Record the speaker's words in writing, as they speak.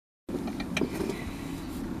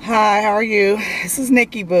Hi, how are you? This is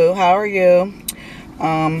Nikki Boo. How are you?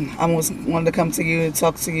 Wanted to come to you and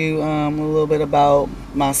talk to you a little bit about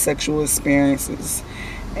my sexual experiences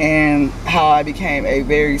and how I became a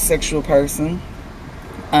very sexual person.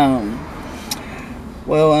 Um,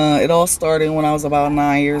 it all started when I was about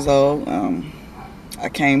 9 years old. I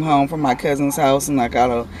came home from my cousin's house and I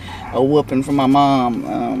got a whooping from my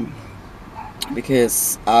mom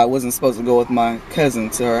because I wasn't supposed to go with my cousin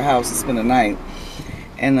to her house to spend the night.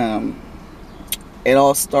 And it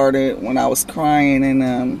all started when I was crying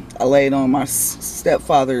and I laid on my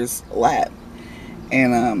stepfather's lap.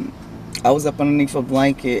 And I was up underneath a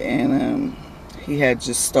blanket and he had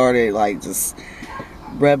just started like just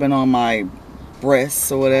rubbing on my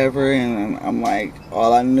breasts or whatever. And I'm like,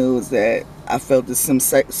 all I knew is that I felt this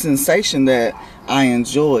sensation that I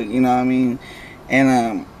enjoyed, you know what I mean?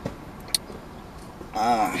 And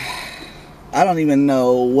uh, I don't even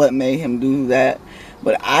know what made him do that,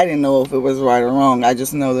 but I didn't know if it was right or wrong. I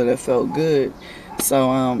just know that it felt good.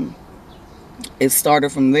 So it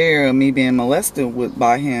started from there, me being molested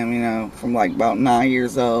by him, from like about 9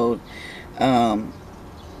 years old. Um,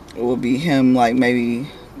 it would be him like maybe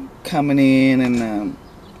coming in and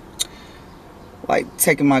like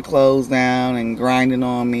taking my clothes down and grinding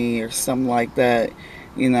on me or something like that,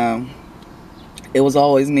 you know. It was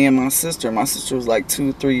always me and my sister. My sister was like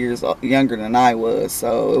 2, 3 years younger than I was,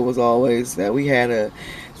 so it was always that we had to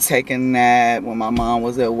take a nap when my mom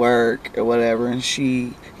was at work or whatever, and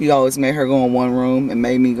he always made her go in one room and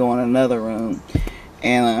made me go in another room.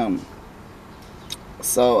 And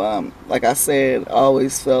like I said, I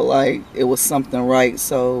always felt like it was something right,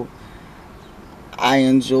 so I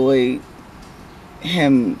enjoyed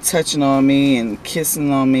him touching on me and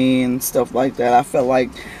kissing on me and stuff like that. I felt like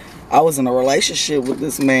I was in a relationship with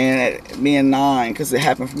this man at being 9, because it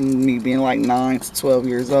happened from me being like 9 to 12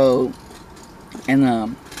 years old.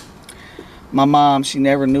 And my mom, she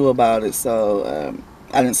never knew about it, so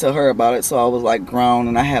I didn't tell her about it. So I was like grown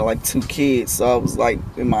and I had like 2 kids, so I was like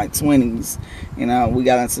in my 20s. We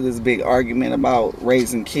got into this big argument about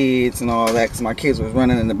raising kids and all that, because my kids was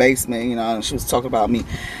running in the basement, and she was talking about me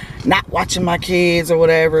not watching my kids or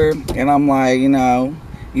whatever. And I'm like,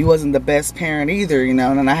 you wasn't the best parent either, and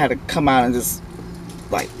then I had to come out and just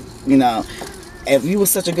like, if you was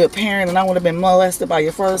such a good parent and I would have been molested by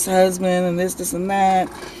your first husband and this and that.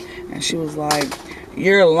 And she was like,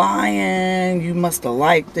 you're lying, you must have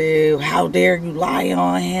liked it, how dare you lie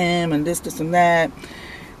on him and this and that.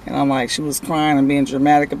 And I'm like, she was crying and being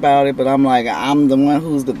dramatic about it, but I'm like, I'm the one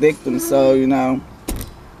who's the victim. So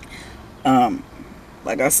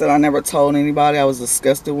like I said, I never told anybody. I was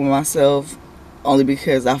disgusted with myself only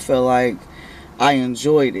because I felt like I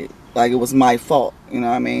enjoyed it. Like it was my fault, you know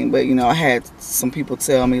what I mean? But, I had some people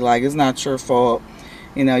tell me, like, it's not your fault.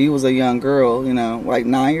 You was a young girl, like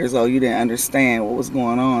 9 years old. You didn't understand what was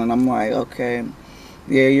going on. And I'm like, okay,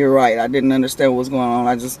 yeah, you're right. I didn't understand what was going on.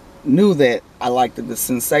 I just knew that I liked the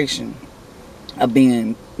sensation of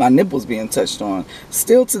my nipples being touched on.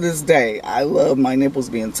 Still to this day, I love my nipples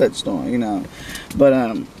being touched on, But,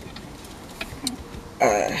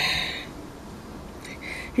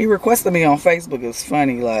 he requested me on Facebook. It's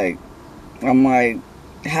funny, like, I'm like,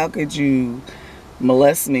 how could you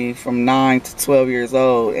molest me from 9 to 12 years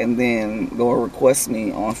old and then go and request me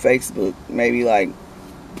on Facebook maybe like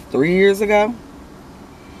 3 years ago?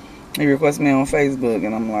 He requested me on Facebook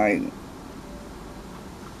and I'm like,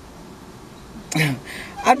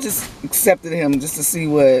 I just accepted him just to see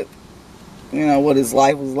what, what his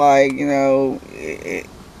life was like,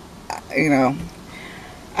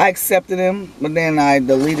 I accepted him, but then I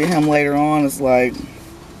deleted him later on. It's like,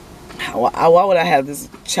 why would I have this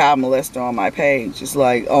child molester on my page? It's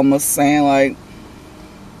like almost saying like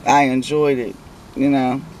I enjoyed it,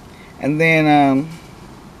 And then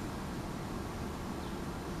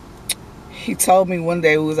he told me one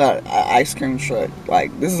day we was at an ice cream truck.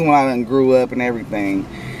 Like, this is when I done grew up and everything,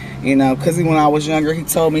 because when I was younger, he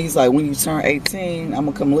told me, he's like, when you turn 18, I'm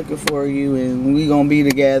gonna come looking for you and we gonna be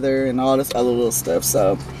together and all this other little stuff.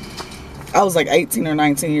 So I was like 18 or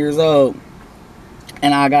 19 years old.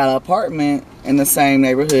 And I got an apartment in the same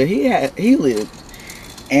neighborhood he lived.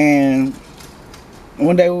 And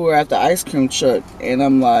one day we were at the ice cream truck, and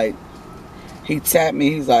I'm like, he tapped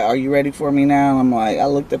me. He's like, "Are you ready for me now?" And I'm like, I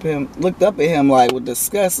looked up at him like with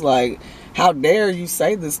disgust, like, how dare you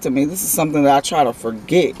say this to me? This is something that I try to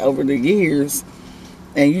forget over the years,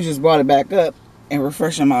 and you just brought it back up and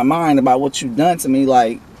refreshing my mind about what you've done to me.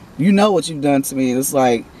 Like, what you've done to me. And it's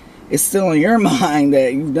like, it's still in your mind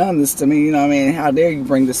that you've done this to me, you know what I mean? How dare you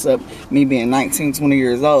bring this up, me being 19, 20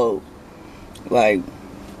 years old. Like,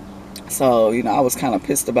 so, I was kind of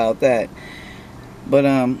pissed about that. But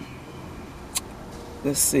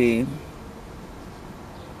let's see.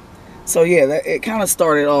 So yeah, it kind of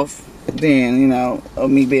started off then, you know, of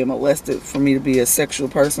me being molested, for me to be a sexual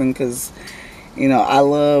person, because, you know, I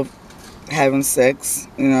love having sex,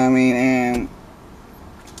 you know what I mean, and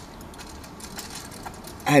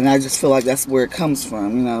I just feel like that's where it comes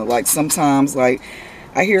from, you know. Like sometimes, like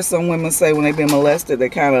I hear some women say when they've been molested, they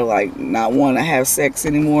kind of like not want to have sex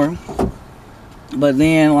anymore. But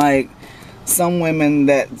then like some women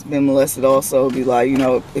that's been molested also be like, you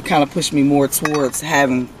know, it kind of pushed me more towards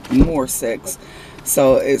having more sex.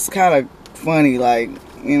 So it's kind of funny, like,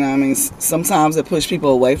 you know what I mean, sometimes it pushes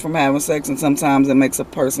people away from having sex, and sometimes it makes a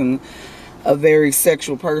person a very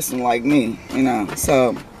sexual person like me, you know.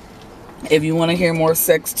 So if you want to hear more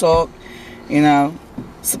sex talk, you know,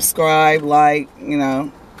 subscribe, like, you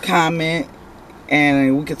know, comment,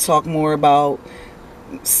 and we could talk more about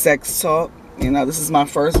sex talk. You know, this is my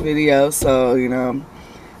first video, so, you know,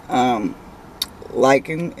 like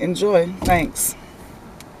and enjoy. Thanks.